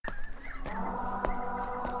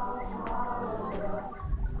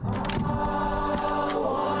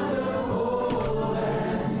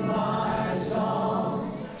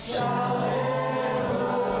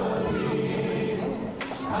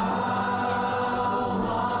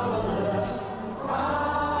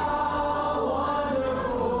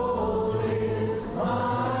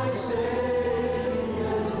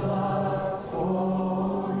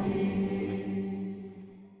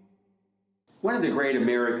One of the great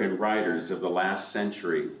American writers of the last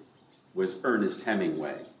century was Ernest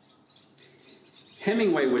Hemingway.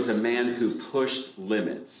 Hemingway was a man who pushed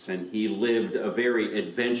limits, and he lived a very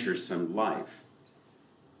adventuresome life.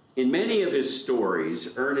 In many of his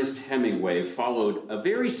stories, Ernest Hemingway followed a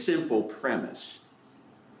very simple premise,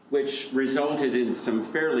 which resulted in some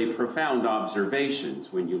fairly profound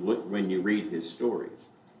observations when you read his stories.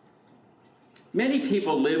 Many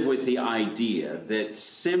people live with the idea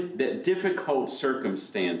that difficult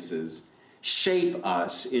circumstances shape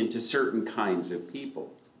us into certain kinds of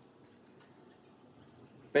people.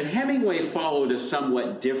 But Hemingway followed a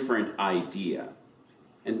somewhat different idea,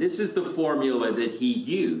 and this is the formula that he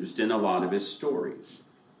used in a lot of his stories.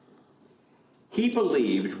 He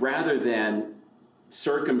believed rather than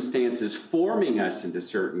circumstances forming us into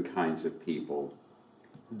certain kinds of people,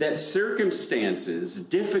 that circumstances,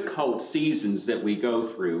 difficult seasons that we go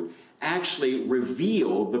through, actually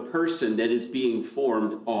reveal the person that is being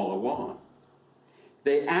formed all along.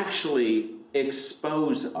 They actually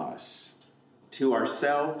expose us to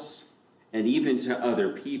ourselves and even to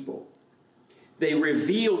other people. They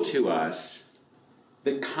reveal to us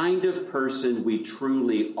the kind of person we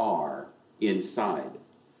truly are inside,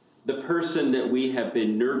 the person that we have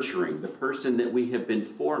been nurturing, the person that we have been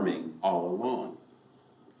forming all along.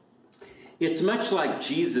 It's much like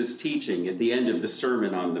Jesus' teaching at the end of the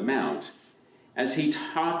Sermon on the Mount, as he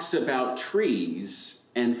talks about trees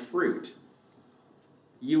and fruit.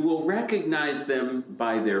 You will recognize them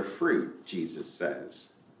by their fruit, Jesus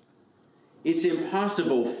says. It's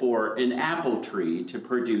impossible for an apple tree to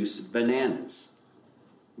produce bananas.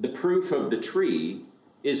 The proof of the tree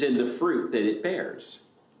is in the fruit that it bears.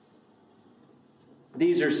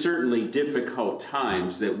 These are certainly difficult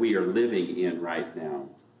times that we are living in right now.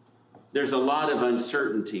 There's a lot of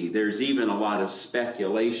uncertainty. There's even a lot of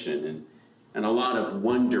speculation and a lot of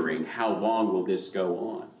wondering, how long will this go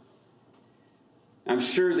on? I'm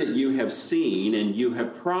sure that you have seen and you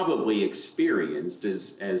have probably experienced,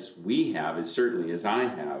 as we have, as certainly as I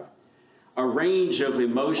have, a range of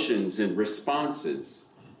emotions and responses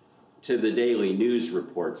to the daily news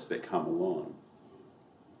reports that come along.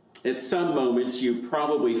 At some moments, you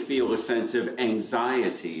probably feel a sense of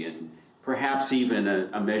anxiety and perhaps even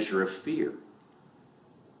a measure of fear.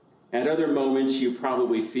 At other moments, you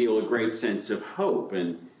probably feel a great sense of hope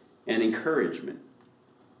and encouragement.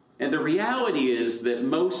 And the reality is that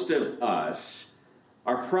most of us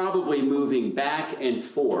are probably moving back and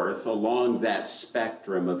forth along that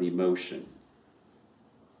spectrum of emotion.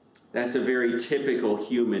 That's a very typical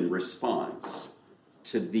human response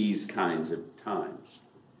to these kinds of times.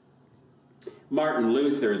 Martin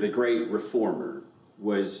Luther, the great reformer,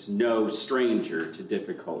 was no stranger to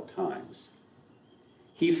difficult times.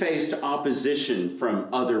 He faced opposition from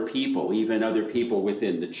other people, even other people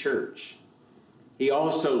within the church. He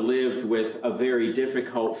also lived with a very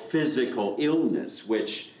difficult physical illness,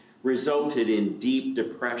 which resulted in deep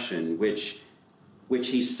depression, which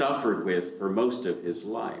he suffered with for most of his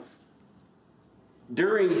life.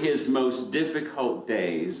 During his most difficult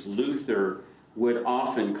days, Luther would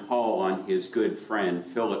often call on his good friend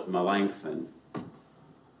Philip Melanchthon,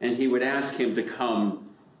 and he would ask him to come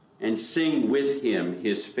and sing with him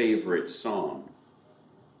his favorite psalm.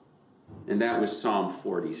 And that was Psalm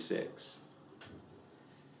 46.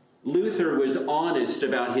 Luther was honest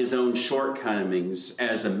about his own shortcomings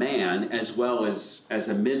as a man as well as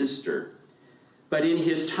a minister. But in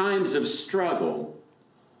his times of struggle,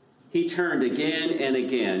 he turned again and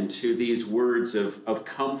again to these words of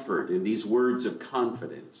comfort and these words of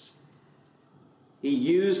confidence. He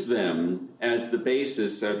used them as the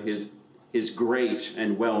basis of his great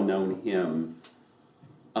and well-known hymn,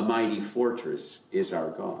 "A Mighty Fortress is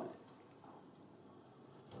Our God."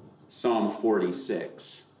 Psalm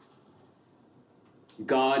 46.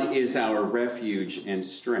 God is our refuge and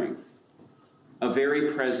strength, a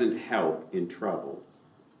very present help in trouble.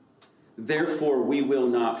 Therefore we will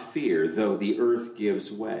not fear, though the earth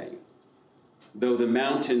gives way, though the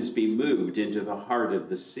mountains be moved into the heart of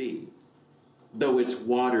the sea, though its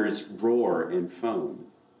waters roar and foam,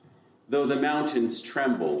 though the mountains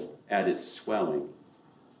tremble at its swelling.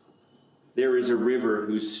 There is a river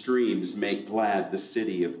whose streams make glad the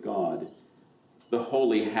city of God, the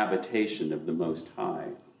holy habitation of the Most High.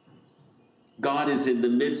 God is in the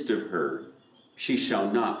midst of her. She shall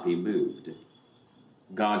not be moved.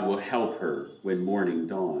 God will help her when morning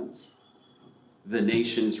dawns. The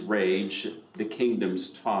nations rage, the kingdoms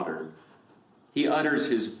totter. He utters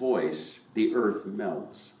his voice, the earth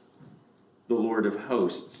melts. The Lord of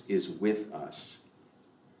hosts is with us.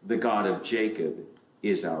 The God of Jacob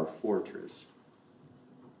is our fortress.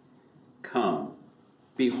 Come,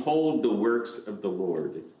 Behold the works of the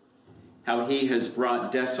Lord, how he has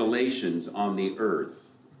brought desolations on the earth.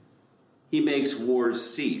 He makes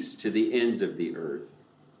wars cease to the end of the earth.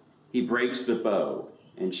 He breaks the bow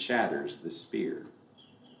and shatters the spear.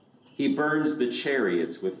 He burns the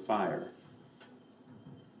chariots with fire.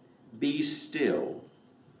 Be still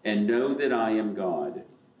and know that I am God.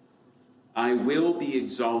 I will be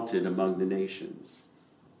exalted among the nations.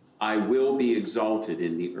 I will be exalted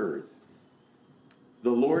in the earth.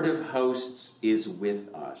 The Lord of hosts is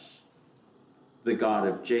with us. The God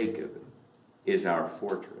of Jacob is our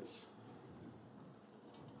fortress.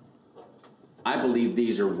 I believe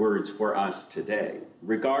these are words for us today,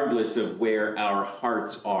 regardless of where our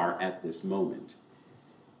hearts are at this moment.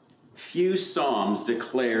 Few psalms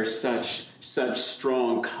declare such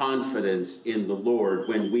strong confidence in the Lord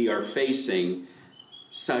when we are facing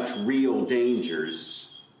such real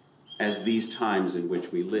dangers as these times in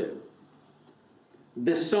which we live.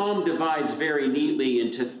 The psalm divides very neatly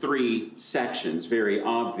into 3 sections, very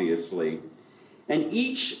obviously. And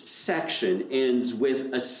each section ends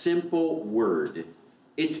with a simple word.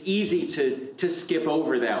 It's easy to skip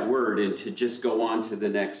over that word and to just go on to the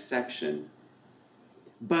next section.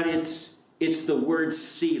 But it's the word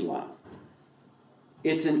Selah.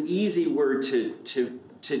 It's an easy word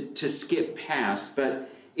to skip past, but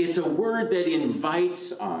it's a word that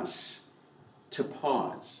invites us to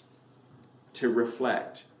pause, to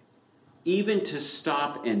reflect, even to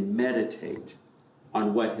stop and meditate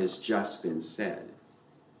on what has just been said.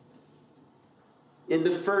 In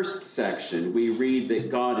the first section, we read that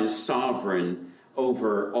God is sovereign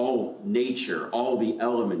over all nature, all the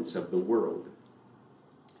elements of the world.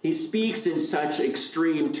 He speaks in such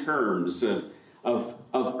extreme terms of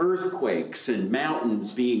earthquakes and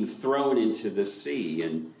mountains being thrown into the sea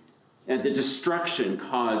and the destruction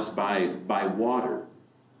caused by water.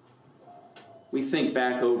 We think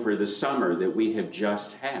back over the summer that we have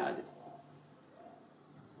just had.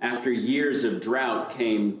 After years of drought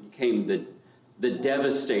came the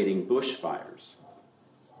devastating bushfires.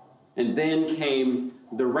 And then came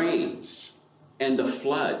the rains and the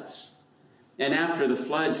floods. And after the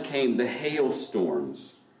floods came the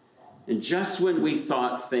hailstorms. And just when we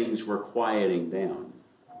thought things were quieting down,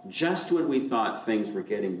 just when we thought things were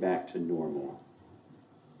getting back to normal,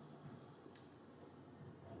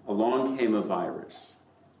 along came a virus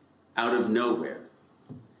out of nowhere,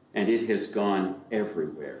 and it has gone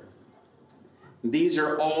everywhere. These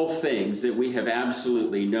are all things that we have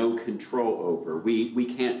absolutely no control over. We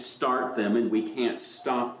can't start them and we can't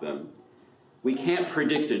stop them. We can't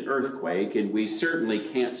predict an earthquake, and we certainly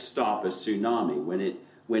can't stop a tsunami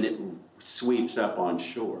when it sweeps up on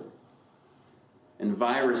shore. And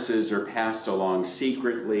viruses are passed along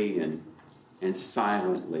secretly and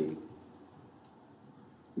silently.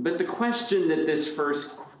 But the question that this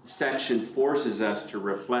first section forces us to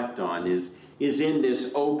reflect on is in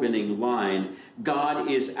this opening line: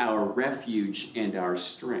 God is our refuge and our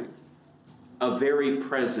strength, a very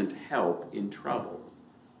present help in trouble.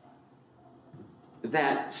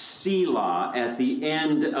 That Selah at the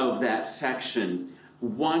end of that section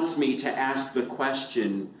wants me to ask the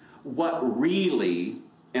question, what really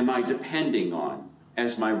am I depending on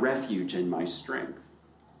as my refuge and my strength?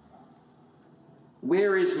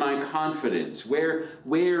 Where is my confidence?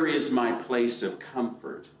 Where is my place of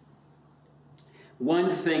comfort?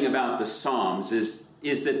 One thing about the Psalms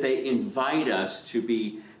is that they invite us to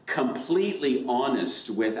be completely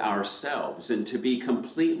honest with ourselves and to be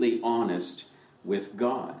completely honest with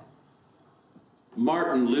God.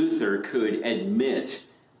 Martin Luther could admit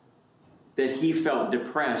that he felt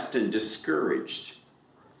depressed and discouraged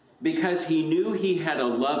because he knew he had a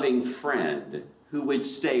loving friend who would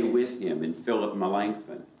stay with him in Philip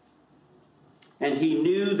Melanchthon. And he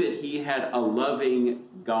knew that he had a loving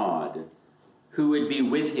God who would be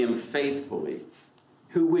with him faithfully,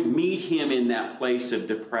 who would meet him in that place of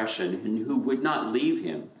depression, and who would not leave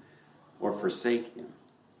him or forsake him.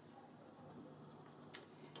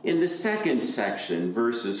 In the second section,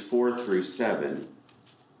 verses 4 through 7,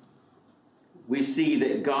 we see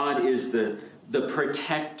that God is the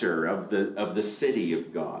protector of the city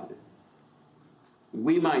of God.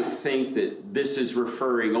 We might think that this is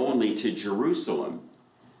referring only to Jerusalem,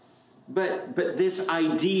 but this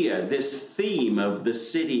idea, this theme of the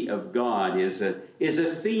city of God is a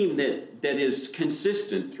theme that is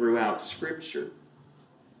consistent throughout Scripture.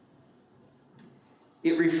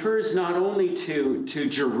 It refers not only to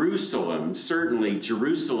Jerusalem. Certainly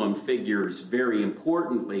Jerusalem figures very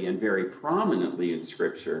importantly and very prominently in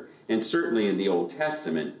Scripture, and certainly in the Old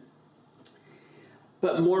Testament.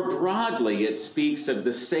 But more broadly, it speaks of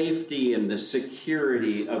the safety and the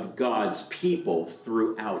security of God's people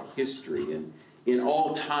throughout history and in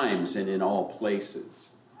all times and in all places.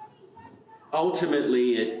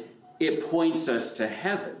 Ultimately, it points us to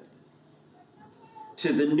heaven,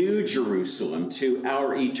 to the new Jerusalem, to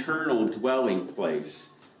our eternal dwelling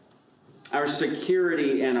place. Our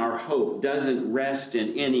security and our hope doesn't rest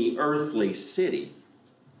in any earthly city,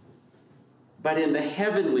 but in the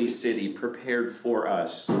heavenly city prepared for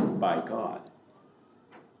us by God.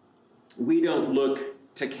 We don't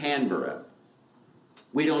look to Canberra.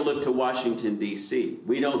 We don't look to Washington, D.C.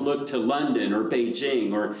 We don't look to London or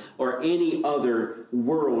Beijing or any other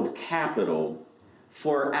world capital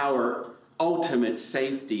for our ultimate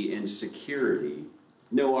safety and security.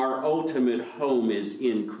 No, our ultimate home is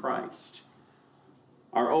in Christ.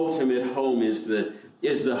 Our ultimate home is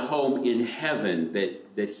the home in heaven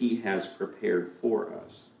that he has prepared for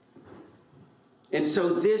us. And so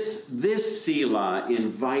this Selah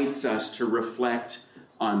invites us to reflect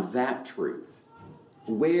on that truth.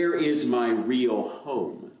 Where is my real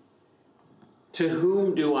home? To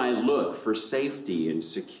whom do I look for safety and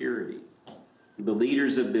security? The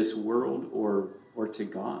leaders of this world or to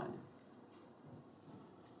God?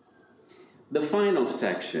 The final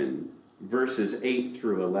section, verses 8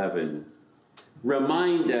 through 11,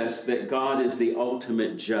 remind us that God is the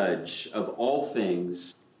ultimate judge of all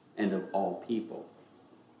things and of all people.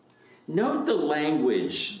 Note the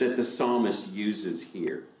language that the psalmist uses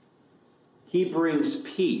here. He brings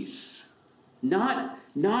peace, not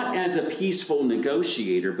as a peaceful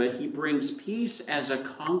negotiator, but he brings peace as a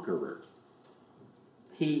conqueror.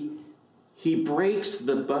 He breaks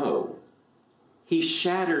the bow. He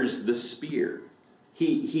shatters the spear.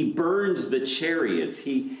 He burns the chariots.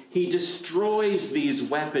 He destroys these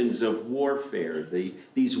weapons of warfare,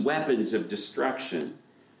 these weapons of destruction.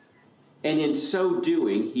 And in so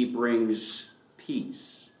doing, he brings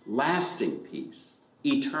peace, lasting peace,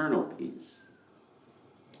 eternal peace.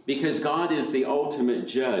 Because God is the ultimate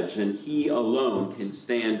judge, and he alone can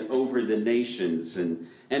stand over the nations and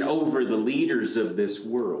over the leaders of this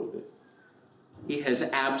world. He has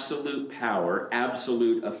absolute power,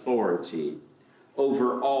 absolute authority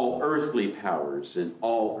over all earthly powers and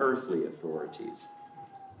all earthly authorities.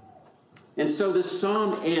 And so the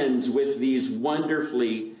psalm ends with these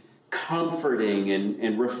wonderfully comforting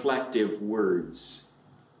and reflective words.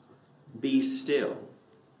 Be still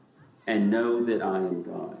and know that I am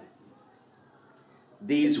God.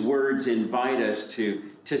 These words invite us to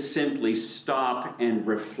simply stop and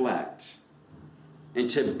reflect and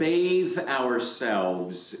to bathe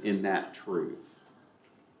ourselves in that truth.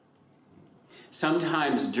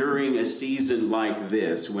 Sometimes during a season like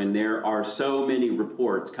this, when there are so many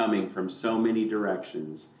reports coming from so many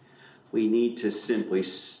directions, we need to simply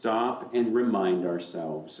stop and remind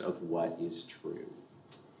ourselves of what is true.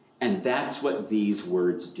 And that's what these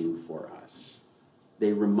words do for us.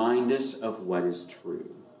 They remind us of what is true.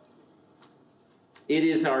 It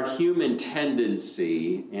is our human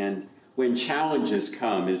tendency, and when challenges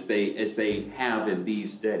come, as they have in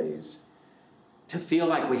these days, to feel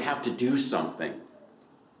like we have to do something.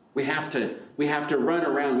 We have to run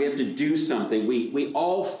around. We have to do something. We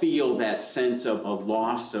all feel that sense of a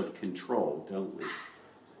loss of control, don't we?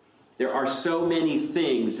 There are so many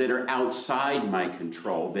things that are outside my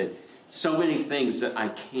control, that so many things that I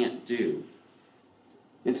can't do.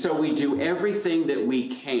 And so we do everything that we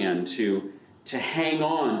can to hang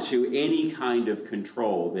on to any kind of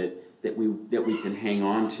control that we can hang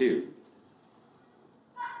on to.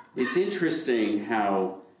 It's interesting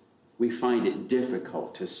how we find it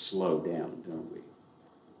difficult to slow down, don't we?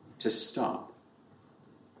 To stop.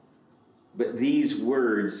 But these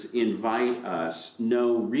words invite us,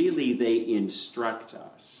 no, really they instruct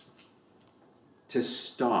us to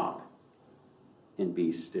stop and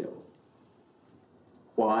be still.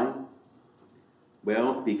 Why?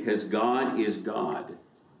 Well, because God is God,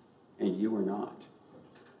 and you are not.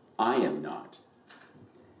 I am not.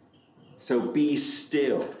 So be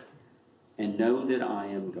still and know that I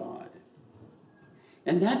am God.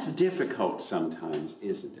 And that's difficult sometimes,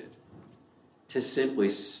 isn't it? To simply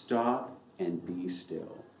stop and be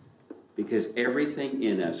still. Because everything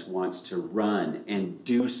in us wants to run and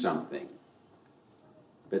do something.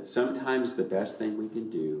 But sometimes the best thing we can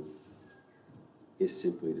do is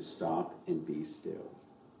simply to stop and be still.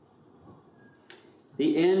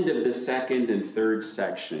 The end of the second and third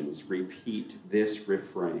sections repeat this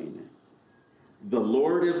refrain. The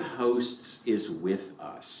Lord of hosts is with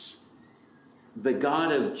us. The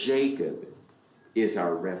God of Jacob is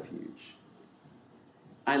our refuge.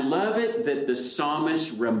 I love it that the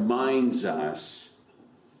psalmist reminds us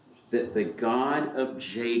that the God of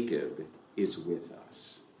Jacob is with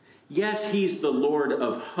us. Yes, he's the Lord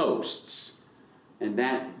of hosts, and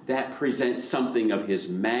that presents something of his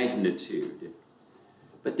magnitude.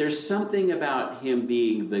 But there's something about him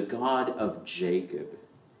being the God of Jacob.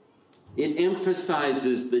 It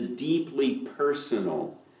emphasizes the deeply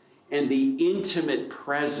personal and the intimate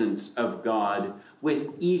presence of God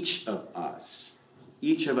with each of us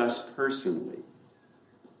personally.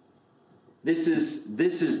 This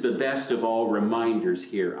is the best of all reminders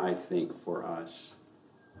here, I think, for us,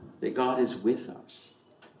 that God is with us.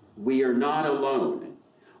 We are not alone.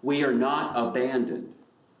 We are not abandoned.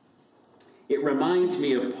 It reminds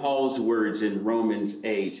me of Paul's words in Romans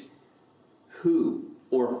 8, who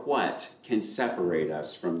or what can separate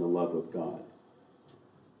us from the love of God?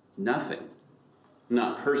 Nothing.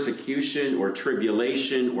 Not persecution or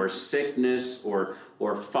tribulation or sickness or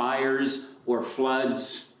fires or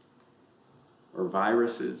floods or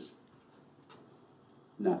viruses.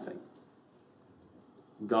 Nothing.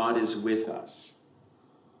 God is with us.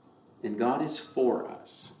 And God is for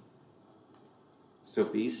us. So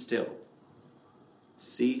be still.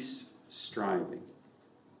 Cease striving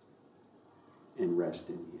and rest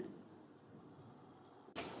in him.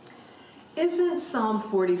 Isn't Psalm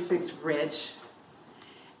 46 rich?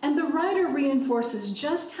 And the writer reinforces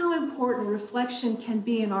just how important reflection can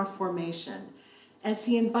be in our formation as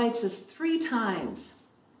he invites us 3 times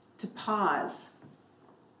to pause,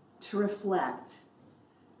 to reflect,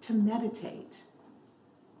 to meditate.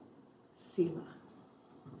 Selah.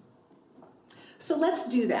 So let's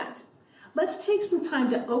do that. Let's take some time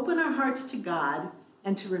to open our hearts to God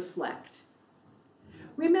and to reflect.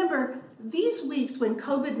 Remember, these weeks when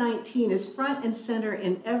COVID-19 is front and center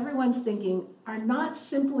in everyone's thinking are not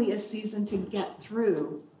simply a season to get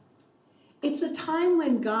through. It's a time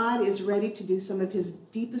when God is ready to do some of his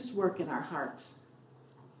deepest work in our hearts.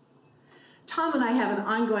 Tom and I have an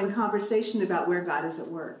ongoing conversation about where God is at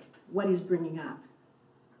work, what he's bringing up.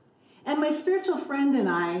 And my spiritual friend and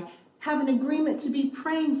I have an agreement to be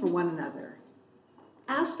praying for one another,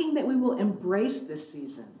 asking that we will embrace this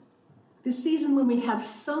season when we have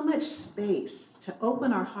so much space to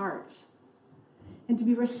open our hearts and to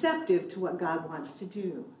be receptive to what God wants to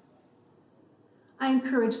do. I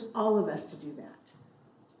encourage all of us to do that.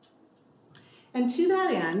 And to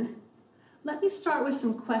that end, let me start with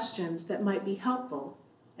some questions that might be helpful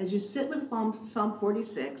as you sit with Psalm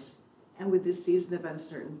 46 and with this season of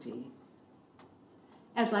uncertainty.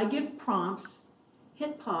 As I give prompts,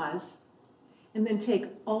 hit pause, and then take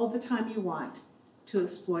all the time you want to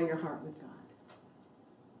explore your heart with God.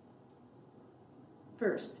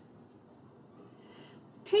 First,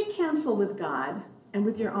 take counsel with God and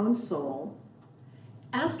with your own soul,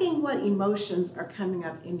 asking what emotions are coming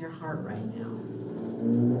up in your heart right now.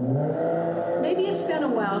 Maybe it's been a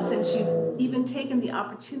while since you've even taken the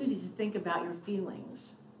opportunity to think about your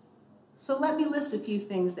feelings. So let me list a few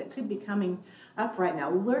things that could be coming up right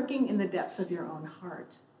now, lurking in the depths of your own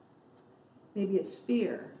heart. Maybe it's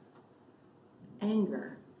fear,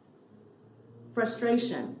 anger,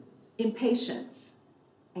 frustration, impatience,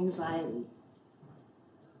 anxiety.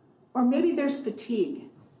 Or maybe there's fatigue.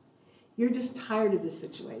 You're just tired of the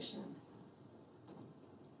situation.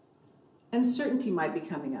 Uncertainty might be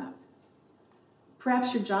coming up.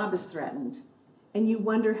 Perhaps your job is threatened, and you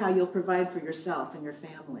wonder how you'll provide for yourself and your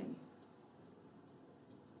family.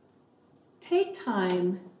 Take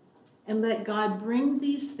time and let God bring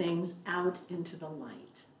these things out into the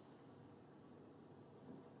light.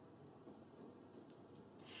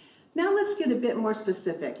 Now let's get a bit more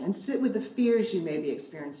specific and sit with the fears you may be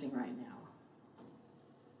experiencing right now.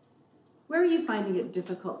 Where are you finding it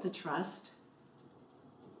difficult to trust?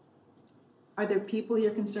 Are there people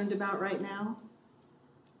you're concerned about right now?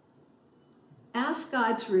 Ask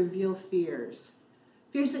God to reveal fears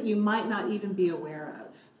that you might not even be aware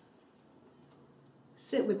of.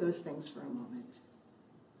 Sit with those things for a moment.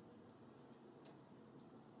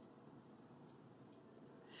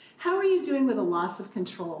 How are you doing with a loss of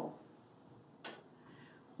control?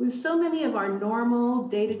 With so many of our normal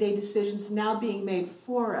day-to-day decisions now being made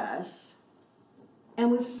for us, and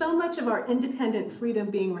with so much of our independent freedom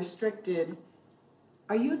being restricted,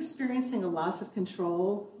 are you experiencing a loss of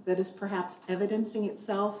control that is perhaps evidencing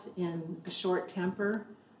itself in a short temper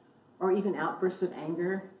or even outbursts of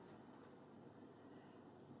anger?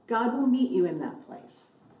 God will meet you in that place.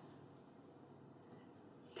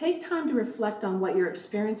 Take time to reflect on what you're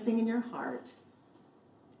experiencing in your heart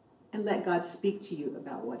and let God speak to you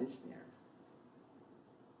about what is there.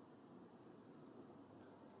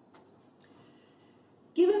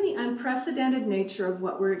 Given the unprecedented nature of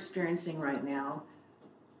what we're experiencing right now,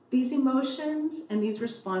 These emotions and these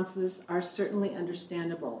responses are certainly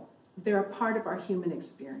understandable. They're a part of our human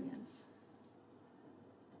experience.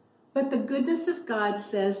 But the goodness of God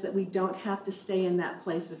says that we don't have to stay in that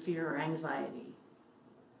place of fear or anxiety.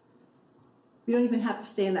 We don't even have to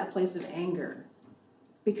stay in that place of anger,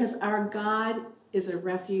 because our God is a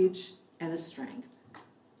refuge and a strength.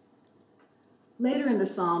 Later in the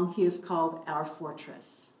psalm, he is called our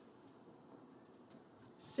fortress.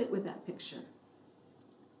 Sit with that picture.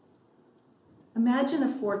 Imagine a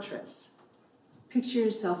fortress. Picture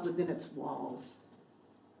yourself within its walls.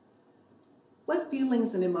 What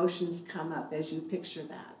feelings and emotions come up as you picture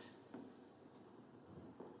that?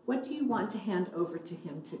 What do you want to hand over to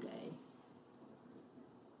him today?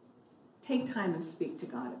 Take time and speak to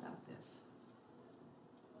God about this.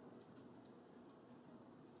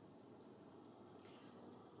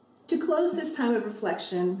 To close this time of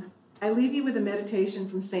reflection, I leave you with a meditation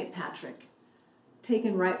from St. Patrick,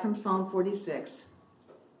 taken right from Psalm 46.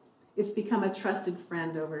 It's become a trusted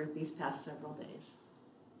friend over these past several days.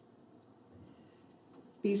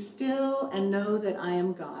 Be still and know that I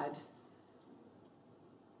am God.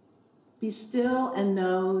 Be still and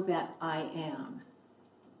know that I am.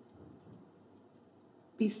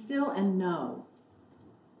 Be still and know.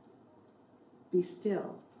 Be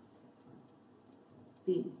still.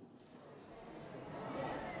 Be.